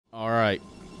All right.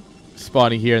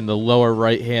 Spawning here in the lower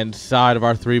right-hand side of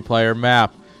our three-player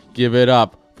map. Give it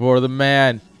up for the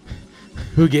man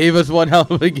who gave us one hell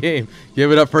of a game.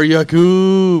 Give it up for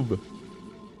Yaqoob.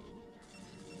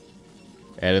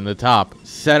 And in the top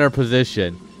center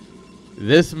position,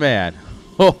 this man,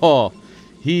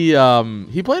 he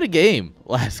played a game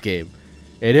last game,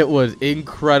 and it was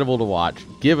incredible to watch.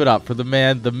 Give it up for the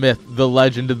man, the myth, the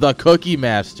legend, the Cookie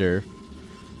Master,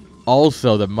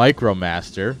 also the Micro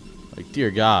Master. Like, dear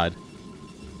God.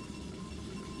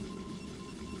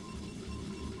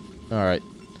 All right,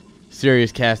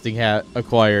 serious casting hat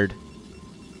acquired.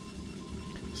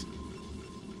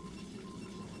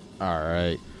 All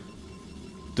right.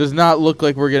 Does not look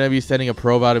like we're gonna be sending a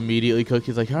probe out immediately.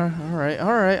 Cookie's like, all right.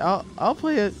 I'll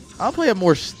play it. I'll play a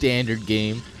more standard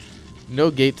game. No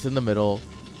gates in the middle.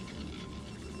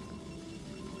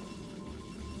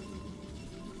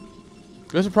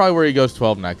 This is probably where he goes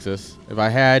 12 Nexus, if I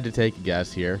had to take a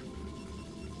guess here.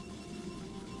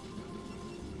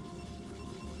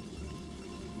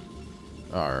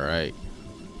 All right.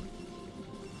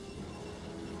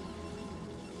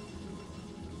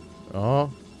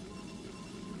 Oh.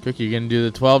 Cookie, you gonna do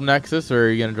the 12 Nexus, or are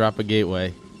you gonna drop a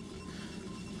gateway?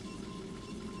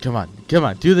 Come on,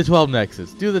 do the 12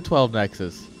 Nexus. Do the 12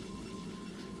 Nexus.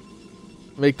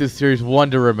 Make this series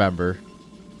one to remember.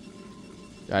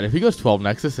 God, if he goes 12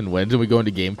 Nexus and wins and we go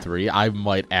into game 3, I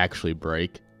might actually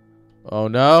break. Oh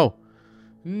no.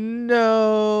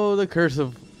 No, the curse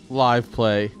of live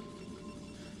play.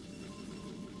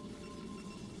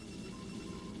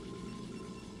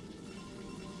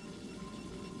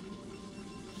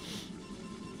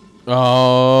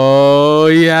 Oh,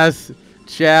 yes.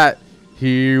 Chat,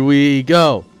 here we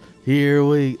go.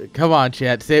 Come on,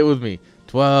 chat, say it with me.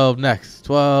 12 next,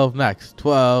 12 next,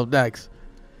 12 next.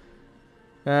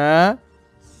 Huh?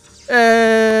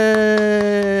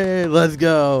 Hey, let's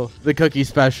go. The Cookie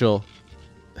Special.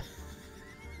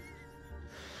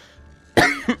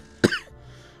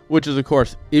 Which is, of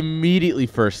course, immediately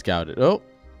first scouted. Oh,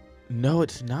 no,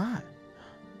 it's not.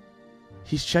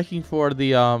 He's checking for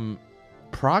the,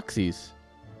 proxies.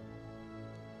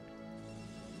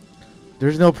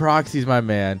 There's no proxies, my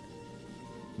man.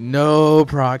 No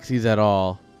proxies at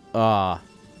all.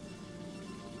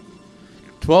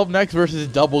 12 next versus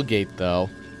double gate, though.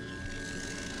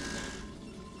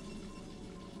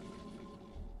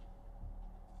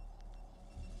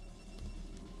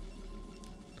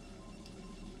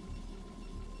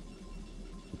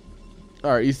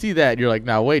 Alright, you see that and you're like,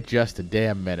 now wait just a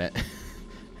damn minute.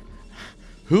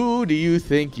 Who do you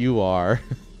think you are?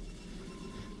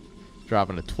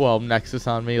 Dropping a 12 Nexus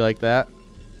on me like that.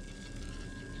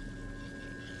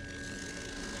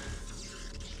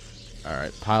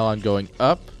 Alright, pylon going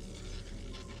up.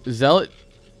 Zealot,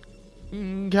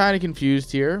 kind of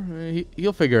confused here.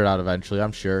 He'll figure it out eventually,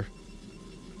 I'm sure.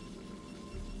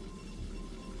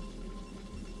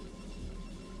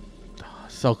 Oh,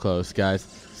 so close, guys.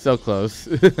 So close.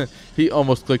 He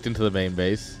almost clicked into the main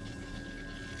base.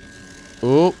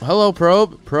 Oh, hello,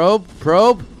 probe.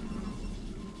 Probe.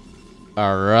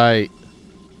 All right.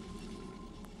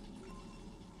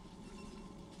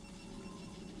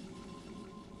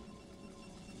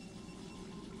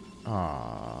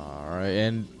 All right,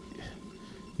 and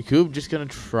Yaqoob just gonna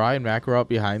try and macro out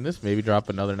behind this. Maybe drop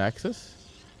another Nexus.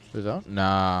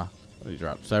 Nah. What did he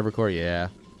drop? Cybercore, yeah.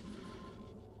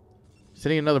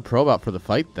 Sending another probe out for the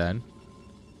fight then.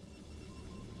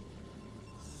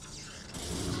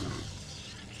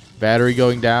 Battery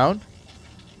going down.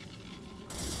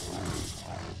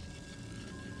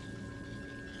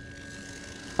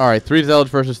 Alright, 3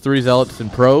 Zealots versus 3 Zealots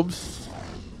and probes.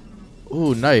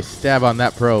 Ooh, nice. Stab on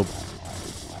that probe.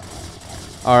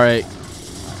 Alright.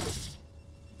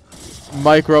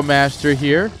 Micro Master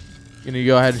here. Gonna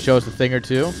go ahead and show us a thing or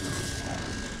two.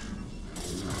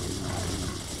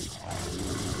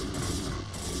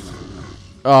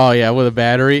 Oh, yeah, with a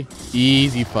battery.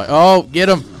 Easy fight. Oh, get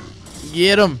him.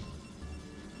 Get him.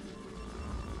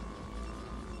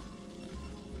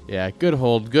 Yeah, good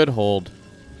hold, good hold.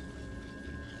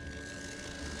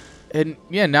 And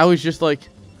yeah, now he's just like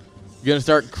gonna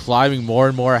start climbing more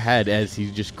and more ahead as he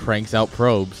just cranks out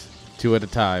probes 2 at a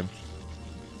time.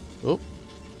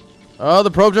 Oh,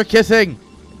 the probes are kissing.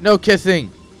 No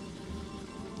kissing.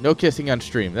 No kissing on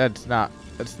stream. That's not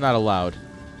allowed.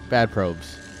 Bad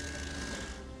probes.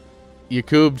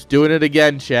 Yakoob's doing it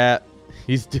again, chat.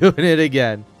 He's doing it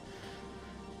again.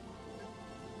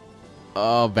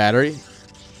 Oh, battery.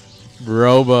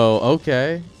 Robo.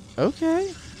 Okay.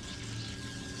 Okay.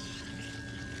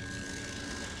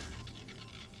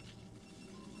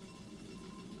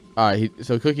 Alright,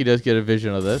 so Cookie does get a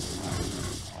vision of this.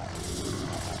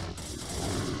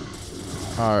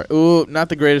 Alright. Ooh, not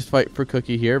the greatest fight for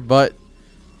Cooki here, but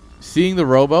seeing the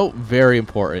Robo, very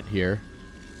important here.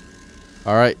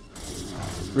 Alright.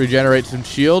 Regenerate some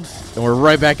shields, and we're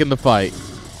right back in the fight.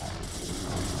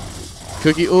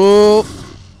 Cooki, ooh.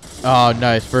 Oh,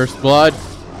 nice. First blood.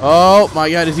 Oh, my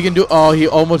God. Is he going to do... Oh, he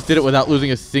almost did it without losing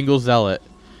a single zealot.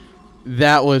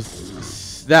 That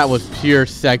was pure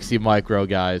sexy micro,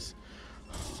 guys.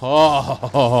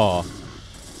 Oh.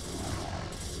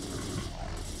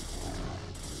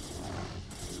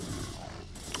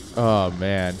 Oh,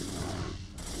 man.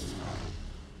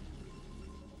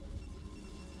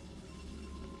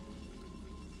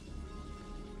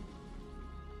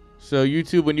 So,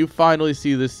 YouTube, when you finally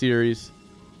see this series,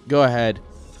 go ahead.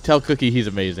 Tell Cooki he's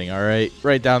amazing, alright?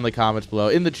 Write down in the comments below.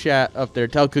 In the chat up there,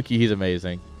 tell Cooki he's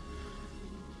amazing.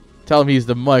 Tell him he's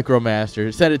the micro master.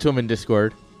 Send it to him in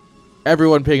Discord.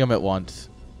 Everyone ping him at once.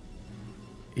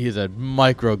 He's a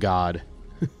micro god.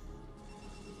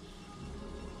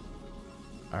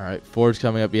 Alright, Ford's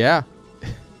coming up. Yeah.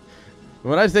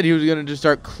 When I said he was going to just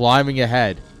start climbing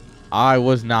ahead, I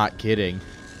was not kidding.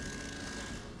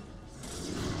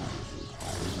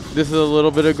 This is a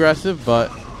little bit aggressive,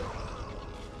 but,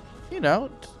 you know,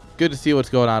 it's good to see what's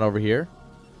going on over here.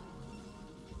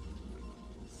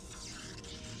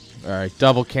 Alright,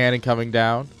 double cannon coming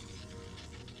down.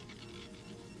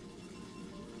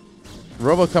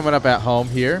 Robo coming up at home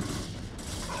here.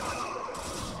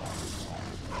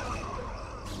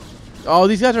 Oh,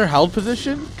 these guys are held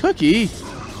position? Cooki!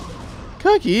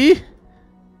 Cooki!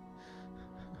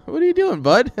 What are you doing,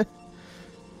 bud?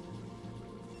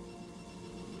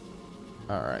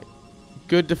 Alright.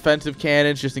 Good defensive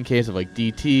cannons just in case of like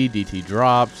DT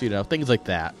drops, you know, things like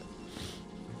that.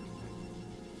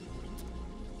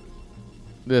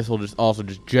 This will just also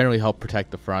just generally help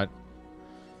protect the front.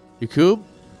 Yaqoob,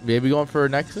 maybe going for a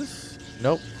Nexus?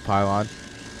 Nope. Pylon.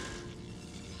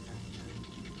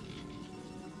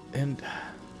 And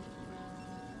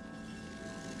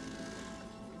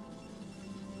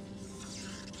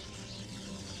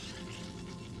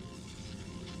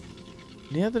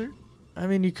yeah, I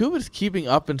mean, Yaqoob is keeping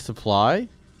up in supply,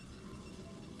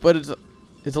 but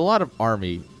it's a lot of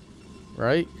army,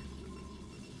 right?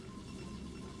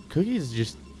 Cookie's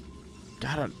just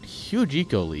got a huge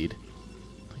eco lead.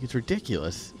 Like, it's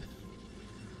ridiculous.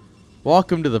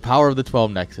 Welcome to the power of the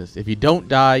 12 Nexus. If you don't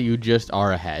die, you just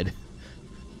are ahead.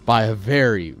 By a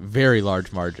very, very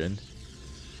large margin.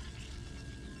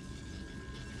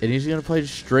 And he's going to play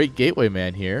straight Gateway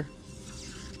Man here.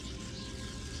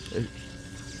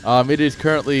 It is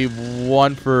currently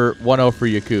 1-0 for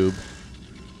Yaqoob.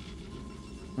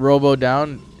 Robo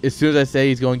down. As soon as I say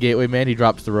he's going Gateway Man, he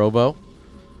drops the Robo.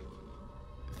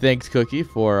 Thanks, Cooki,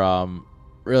 for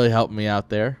really helping me out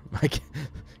there. My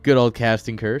good old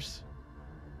casting curse.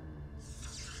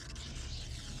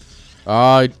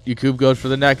 Yaqoob goes for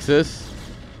the Nexus.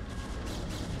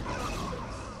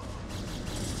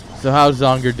 So how's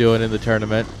Zonger doing in the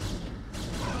tournament?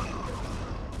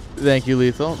 Thank you,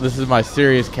 Lethal. This is my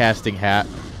serious casting hat.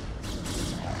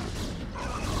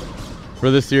 For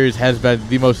this series has been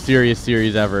the most serious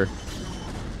series ever.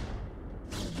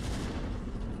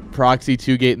 Proxy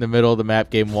 2 gate in the middle of the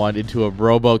map game 1 into a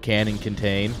Robo Cannon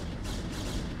contain.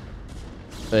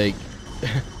 Like,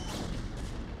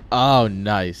 oh,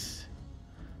 nice.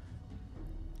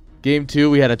 Game 2,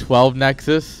 we had a 12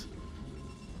 Nexus.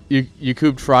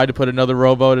 Yaqoob tried to put another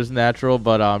Robo at his natural,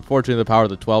 but unfortunately the power of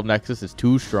the 12 Nexus is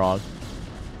too strong.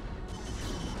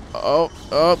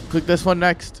 Oh, click this one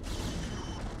next.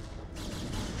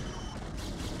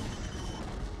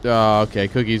 Oh, okay,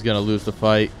 Cookie's going to lose the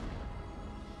fight.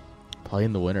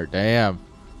 Playing the winner, damn.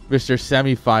 Mr.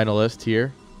 Semi-finalist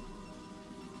here.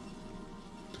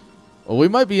 Well, we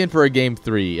might be in for a game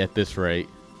 3 at this rate.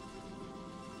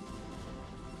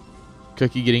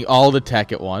 Cooki getting all the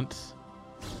tech at once.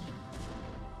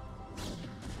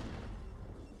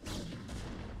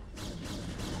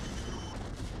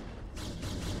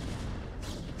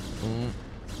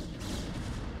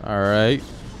 Alright.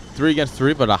 3 against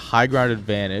 3, but a high ground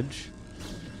advantage.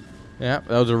 Yeah,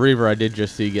 that was a Reaver I did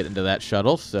just see get into that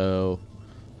shuttle, so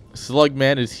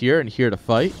Slugman is here and here to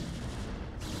fight.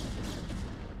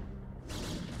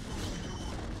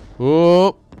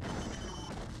 Whoop.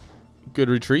 Good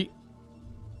retreat.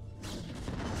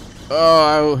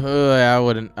 Oh,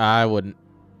 I wouldn't.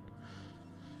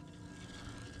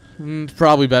 It's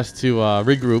probably best to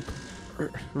regroup.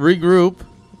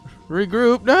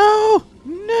 Regroup. No!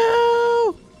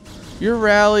 No! Your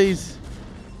rallies.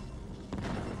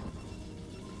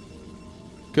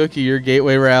 Cooki, your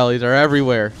gateway rallies are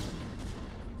everywhere.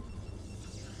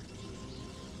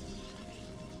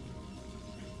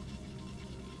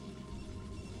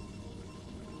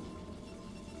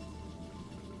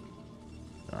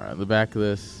 Alright, the back of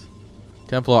this.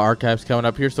 Templar Archives coming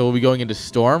up here, so we'll be going into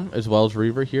Storm as well as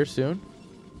Reaver here soon.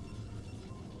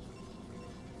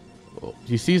 Oh,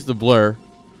 he sees the blur.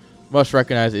 Must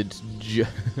recognize it's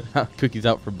Cookie's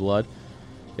out for blood.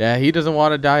 Yeah, he doesn't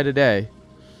want to die today.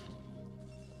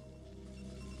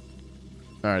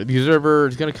 Alright, the observer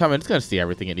is going to come in. It's going to see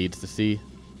everything it needs to see,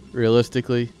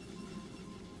 realistically.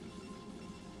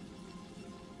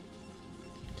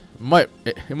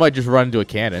 It might just run into a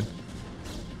cannon.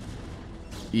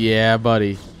 Yeah,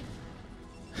 buddy.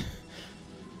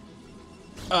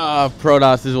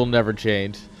 Protosses will never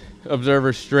change.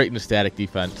 Observer straight into static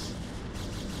defense.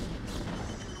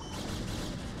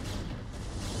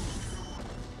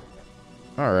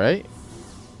 Alright.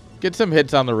 Get some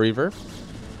hits on the Reaver.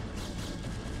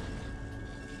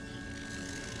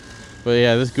 But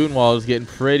yeah, this goon wall is getting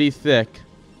pretty thick.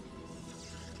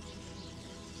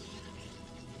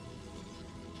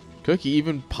 Cookie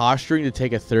even posturing to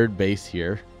take a third base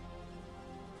here.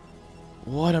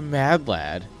 What a mad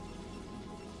lad.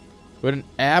 What an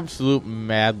absolute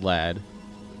mad lad.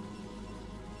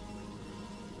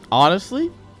 Honestly,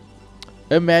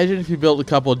 imagine if you built a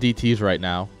couple of DTs right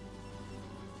now.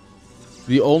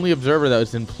 The only observer that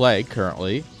was in play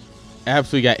currently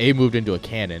absolutely got A moved into a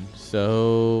cannon.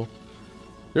 So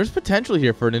there's potential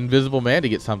here for an invisible man to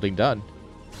get something done.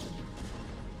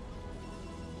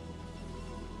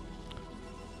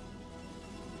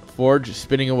 Forge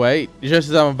spinning away. Just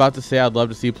as I'm about to say I'd love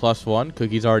to see +1.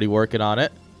 Cookie's already working on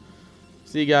it.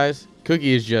 See, guys?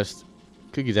 Cookie's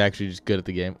actually just good at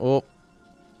the game. Oh,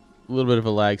 a little bit of a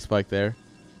lag spike there.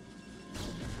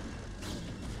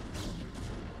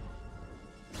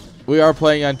 We are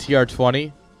playing on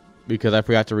TR20 because I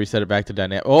forgot to reset it back to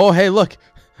dynamic. Oh, hey, look.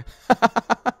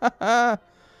 And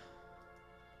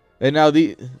now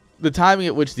the timing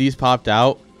at which these popped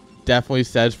out definitely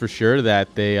says for sure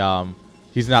that they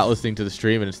he's not listening to the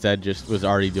stream and instead just was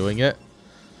already doing it.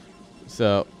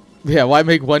 So, yeah, why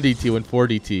make 1 DT when 4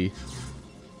 DT?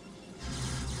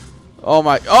 Oh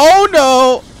my, oh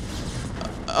no!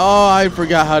 Oh, I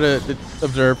forgot how to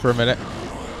observe for a minute.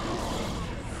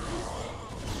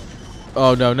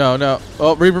 Oh, no, no, no.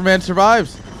 Oh, Reaperman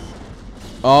survives.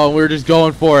 Oh, we're just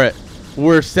going for it.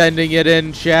 We're sending it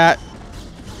in, chat.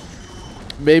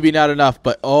 Maybe not enough,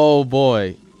 but oh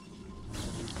boy.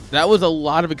 That was a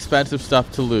lot of expensive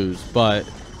stuff to lose, but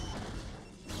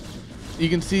you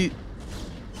can see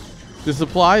the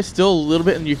supply is still a little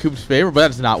bit in Yaqoob's favor, but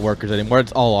that's not workers anymore.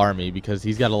 It's all army because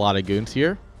he's got a lot of goons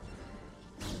here.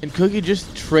 And Cookie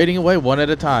just trading away one at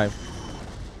a time.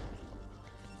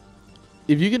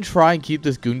 If you can try and keep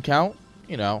this goon count,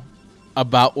 you know,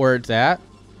 about where it's at,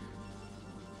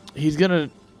 he's going to...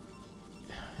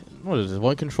 What is this?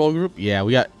 One control group? Yeah,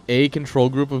 we got a control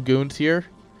group of goons here.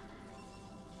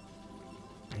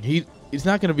 He's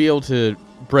not going to be able to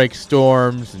break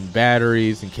storms and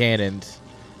batteries and cannons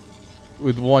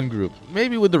with one group.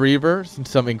 Maybe with the Reavers and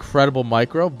some incredible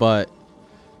micro, but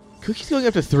Cookie's going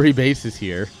up to 3 bases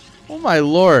here. Oh my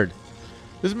lord.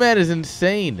 This man is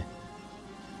insane.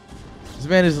 This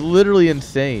man is literally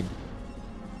insane.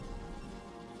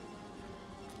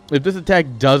 If this attack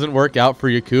doesn't work out for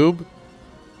Yaqoob,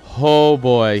 oh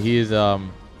boy, he's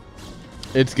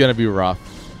it's going to be rough.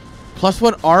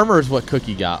 +1 armor is what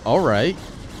Cookie got. Alright.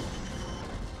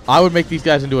 I would make these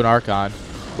guys into an Archon.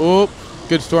 Oop.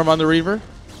 Good storm on the Reaver.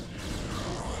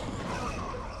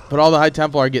 But all the High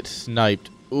Templar get sniped.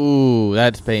 Ooh,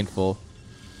 that's painful.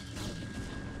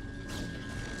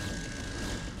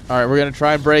 Alright, we're going to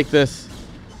try and break this.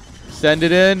 Send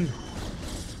it in.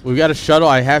 We've got a shuttle.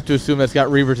 I have to assume that's got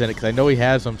Reavers in it because I know he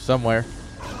has them somewhere.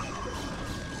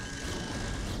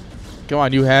 Come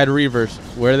on, you had Reavers.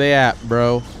 Where are they at,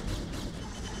 bro?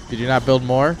 Did you not build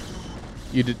more?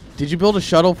 You did. Did you build a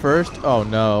shuttle first? Oh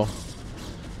no.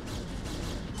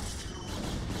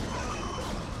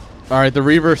 All right, the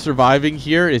Reaver surviving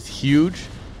here is huge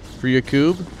for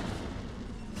Yaqoob.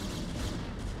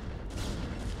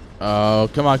 Oh,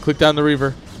 come on, click down the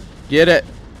Reaver. Get it.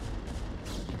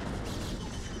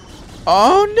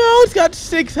 Oh no, it's got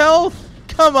 6 health.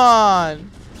 Come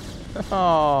on.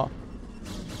 Oh.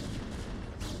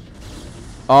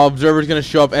 Oh, Observer's going to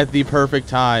show up at the perfect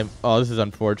time. Oh, this is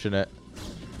unfortunate.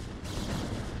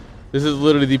 This is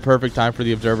literally the perfect time for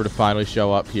the Observer to finally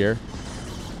show up here.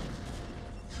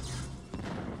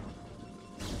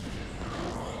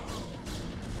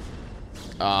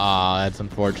 Ah, that's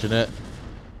unfortunate.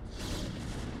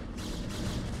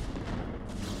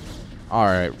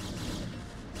 Alright.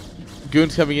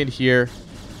 Goons coming in here.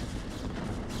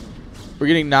 We're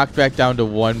getting knocked back down to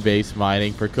 1 base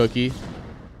mining for Cookie.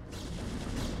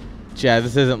 Chad,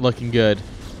 this isn't looking good.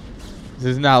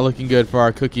 This is not looking good for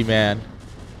our Cookie man.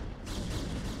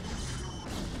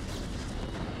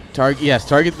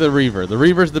 Target the Reaver. The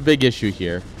Reaver's the big issue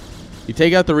here. You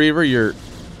take out the Reaver, you're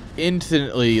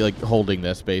instantly like holding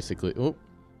this basically. Oop.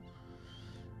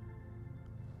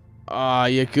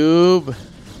 Yaqoob.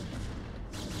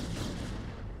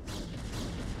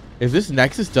 If this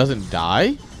Nexus doesn't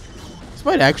die, this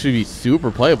might actually be super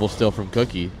playable still from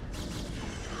Cookie.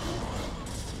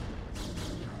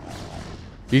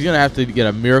 He's going to have to get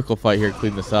a miracle fight here to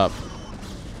clean this up.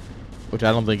 Which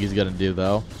I don't think he's going to do,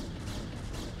 though.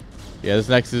 Yeah, this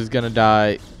Nexus is going to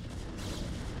die.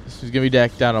 This is going to be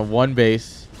decked down on one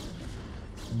base.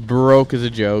 Broke as a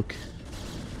joke.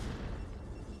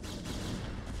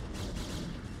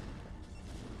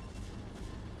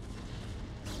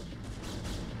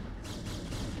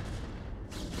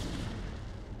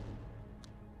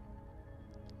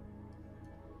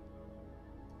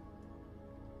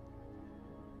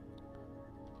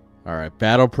 Alright,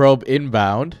 Battle Probe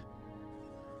inbound.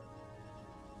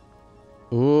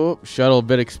 Ooh, shuttle a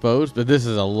bit exposed, but this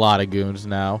is a lot of goons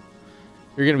now.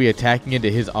 You're going to be attacking into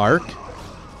his arc?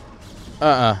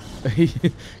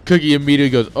 Cookie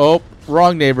immediately goes, oh,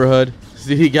 wrong neighborhood.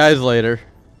 See you guys later.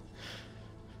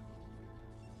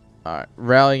 Alright,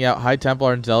 rallying out High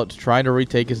Templar and Zealots, trying to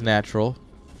retake his natural.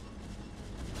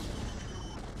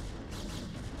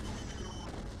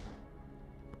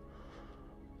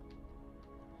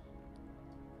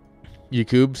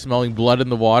 Yaqoob smelling blood in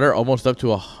the water, almost up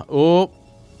to a... Oh!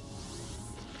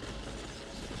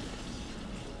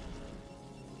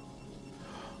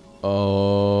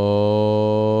 Oh!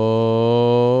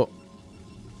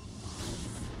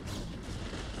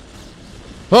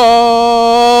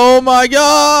 Oh my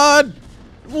God!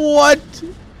 What?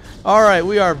 Alright,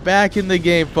 we are back in the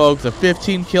game, folks. A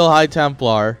 15 kill High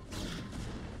Templar.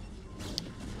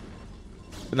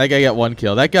 And that guy got 1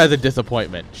 kill. That guy's a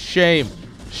disappointment. Shame.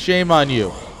 Shame on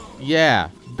you. Yeah,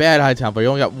 bad High Templar. You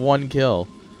only got 1 kill.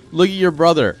 Look at your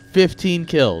brother. 15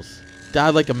 kills.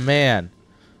 Died like a man.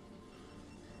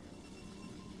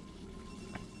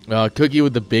 Cookie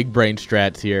with the big brain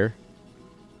strats here.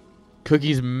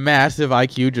 Cookie's massive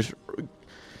IQ. Just,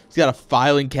 he's got a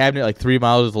filing cabinet like 3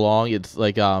 miles long. It's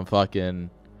like fucking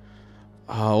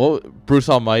Bruce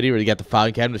Almighty, where you got the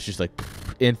filing cabinet. It's just like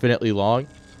infinitely long,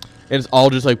 and it's all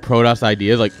just like Protoss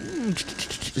ideas, like.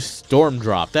 Storm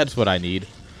drop. That's what I need.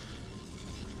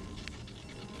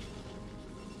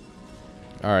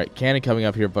 Alright, cannon coming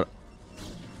up here, but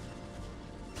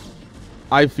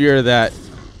I fear that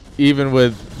even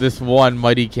with this one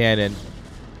mighty cannon,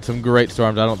 some great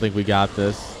storms, I don't think we got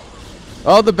this.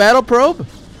 Oh, the battle probe?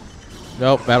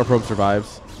 Nope, battle probe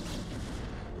survives.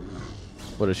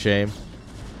 What a shame.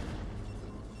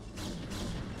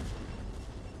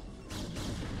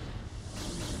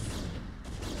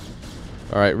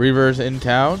 Alright, Reaver's in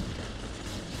town.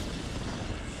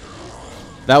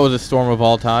 That was a storm of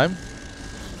all time.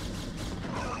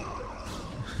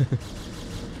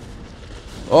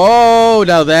 Oh,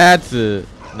 now that's a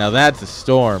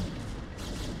storm.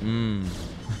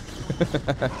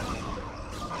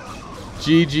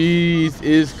 GG's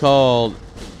is called.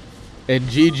 And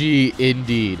GG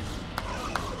indeed.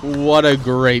 What a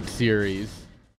great series.